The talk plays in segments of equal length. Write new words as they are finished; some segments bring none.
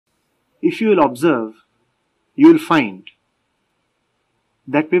if you will observe, you will find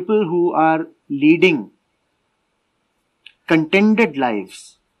that people who are leading contented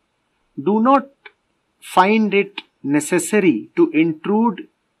lives do not find it necessary to intrude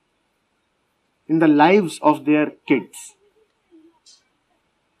in the lives of their kids,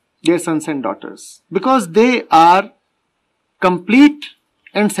 their sons and daughters, because they are complete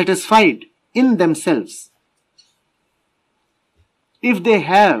and satisfied in themselves. If they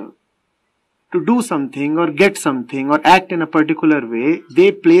have to do something or get something or act in a particular way,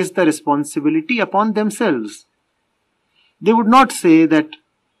 they place the responsibility upon themselves. They would not say that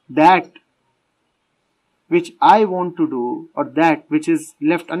which I want to do or that which is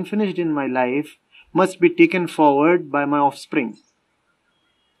left unfinished in my life must be taken forward by my offspring.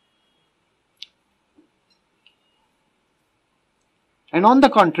 And on the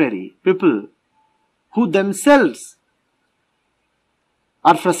contrary, people who themselves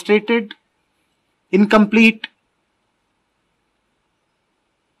are frustrated, incomplete,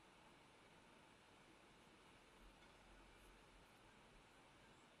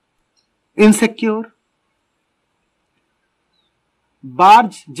 insecure,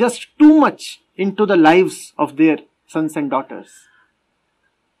 barge just too much into the lives of their sons and daughters.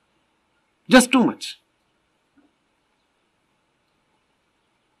 Just too much.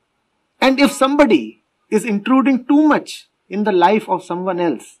 And if somebody is intruding too much in the life of someone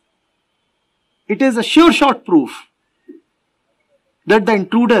else, it is a sure shot proof that the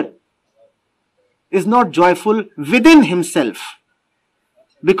intruder is not joyful within himself.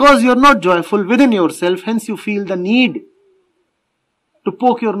 Because you are not joyful within yourself, hence you feel the need to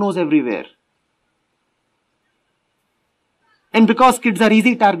poke your nose everywhere. And because kids are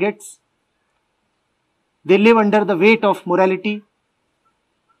easy targets, they live under the weight of morality.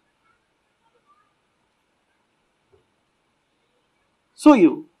 So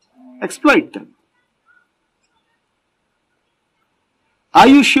you exploit them. Are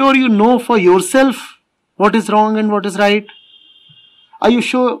you sure you know for yourself what is wrong and what is right? Are you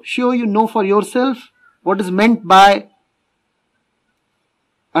sure you know for yourself what is meant by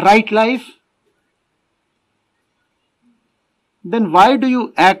a right life? Then why do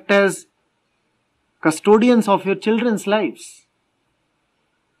you act as custodians of your children's lives?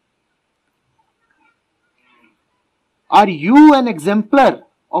 Are you an exemplar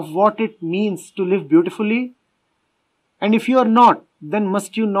of what it means to live beautifully? And if you are not, then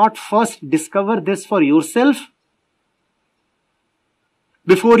must you not first discover this for yourself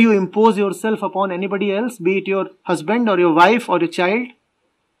before you impose yourself upon anybody else, be it your husband or your wife or your child?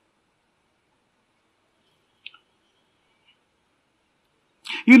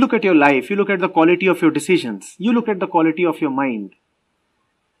 You look at your life, you look at the quality of your decisions, you look at the quality of your mind.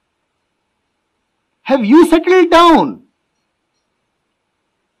 Have you settled down?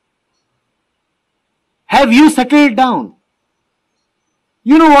 Have you settled down?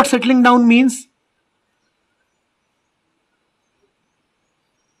 You know what settling down means?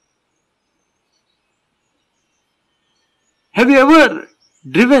 Have you ever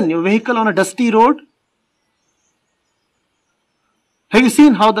driven your vehicle on a dusty road? Have you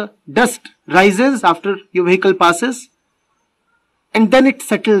seen how the dust rises after your vehicle passes? And then it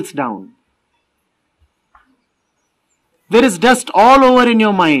settles down. There is dust all over in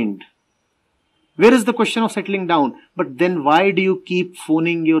your mind. Where is the question of settling down? But then why do you keep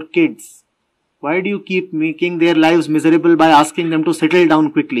phoning your kids? Why do you keep making their lives miserable by asking them to settle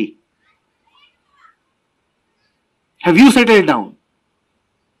down quickly? Have you settled down?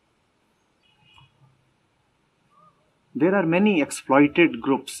 There are many exploited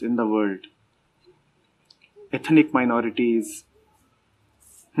groups in the world. Ethnic minorities.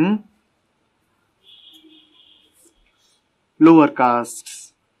 Lower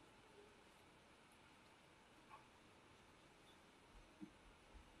castes.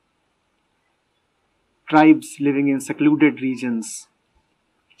 Tribes living in secluded regions.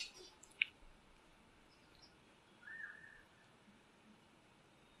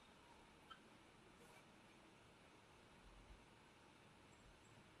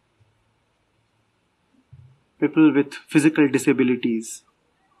 People with physical disabilities.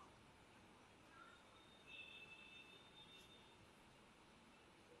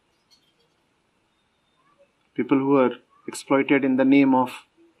 People who are exploited in the name of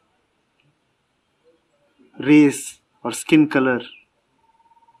race or skin color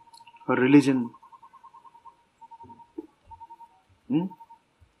or religion.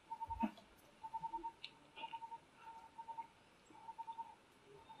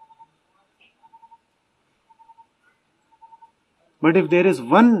 But if there is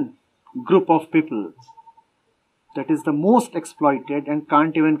one group of people that is the most exploited and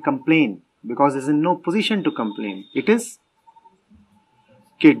can't even complain because is in no position to complain. It is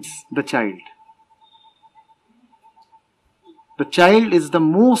kids, the child. The child is the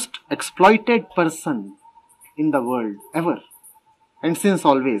most exploited person in the world ever and since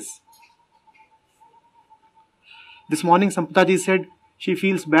always. This morning Sampataji said she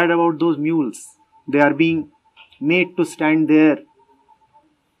feels bad about those mules. They are being made to stand there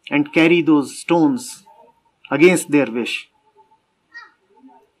and carry those stones against their wish.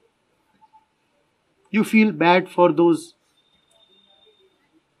 You feel bad for those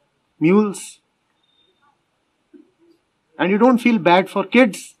mules and you don't feel bad for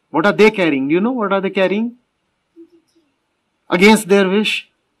kids. What are they carrying? Do you know what are they carrying? Against their wish.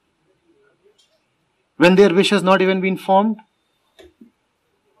 When their wish has not even been formed.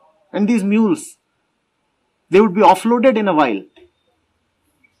 And these mules, they would be offloaded in a while.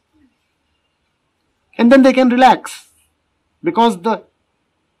 And then they can relax. Because the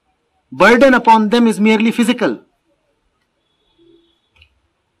burden upon them is merely physical.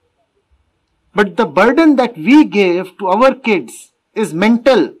 But the burden that we give to our kids is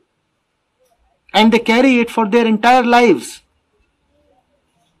mental. And they carry it for their entire lives.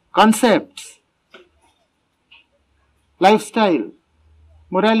 Concepts, lifestyle,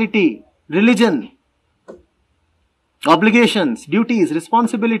 morality, religion, obligations, duties,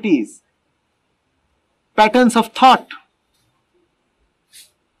 responsibilities, patterns of thought,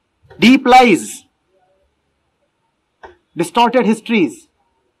 deep lies, distorted histories.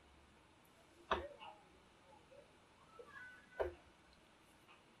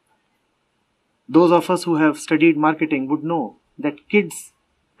 Those of us who have studied marketing would know that kids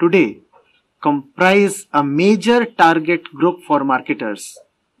today comprise a major target group for marketers.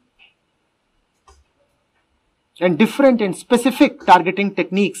 And different and specific targeting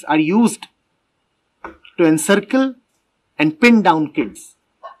techniques are used to encircle and pin down kids.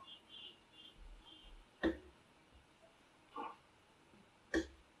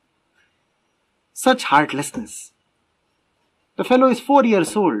 Such heartlessness. The fellow is 4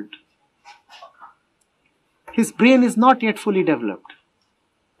 years old. His brain is not yet fully developed.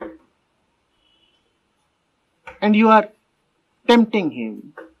 And you are tempting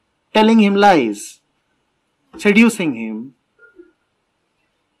him, telling him lies, seducing him,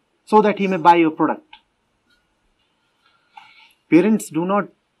 so that he may buy your product. Parents do not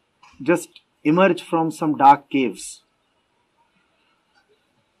just emerge from some dark caves.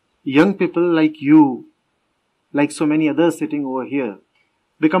 Young people like you, like so many others sitting over here,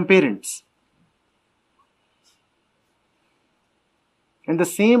 become parents. And the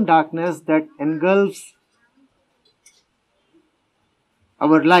same darkness that engulfs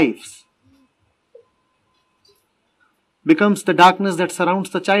our lives becomes the darkness that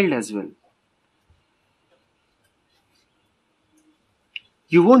surrounds the child as well.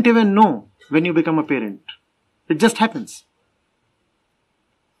 You won't even know when you become a parent. It just happens.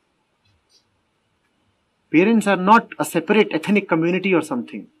 Parents are not a separate ethnic community or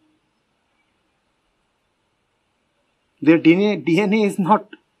something. Their DNA is not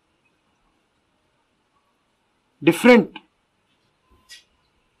different.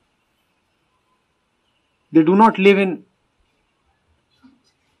 They do not live in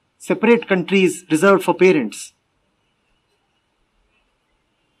separate countries reserved for parents.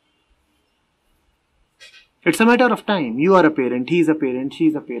 It's a matter of time. You are a parent, he is a parent, she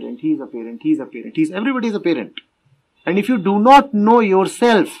is a parent, he is a parent, he is a parent, everybody is a parent. And if you do not know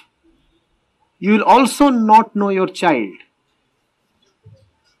yourself, you will also not know your child.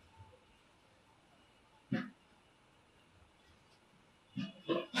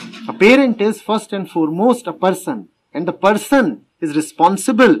 A parent is first and foremost a person, and the person is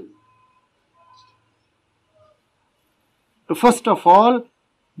responsible to first of all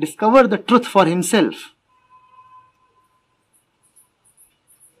discover the truth for himself.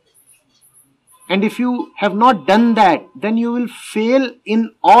 And if you have not done that, then you will fail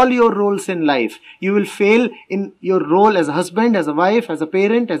in all your roles in life. You will fail in your role as a husband, as a wife, as a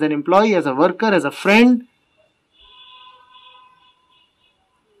parent, as an employee, as a worker, as a friend,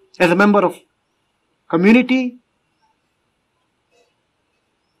 as a member of community.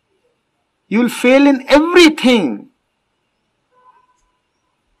 You will fail in everything.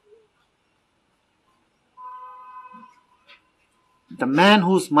 The man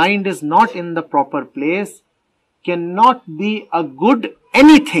whose mind is not in the proper place cannot be a good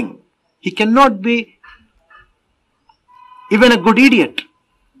anything. He cannot be even a good idiot.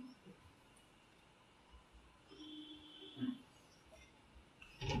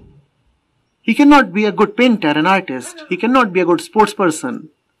 He cannot be a good painter, an artist. He cannot be a good sports person.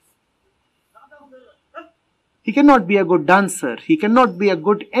 He cannot be a good dancer. He cannot be a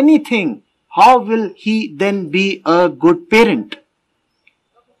good anything. How will he then be a good parent?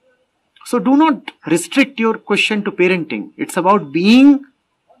 So do not restrict your question to parenting. It's about being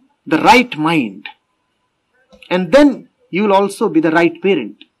the right mind. And then you will also be the right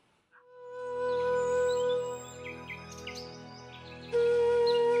parent.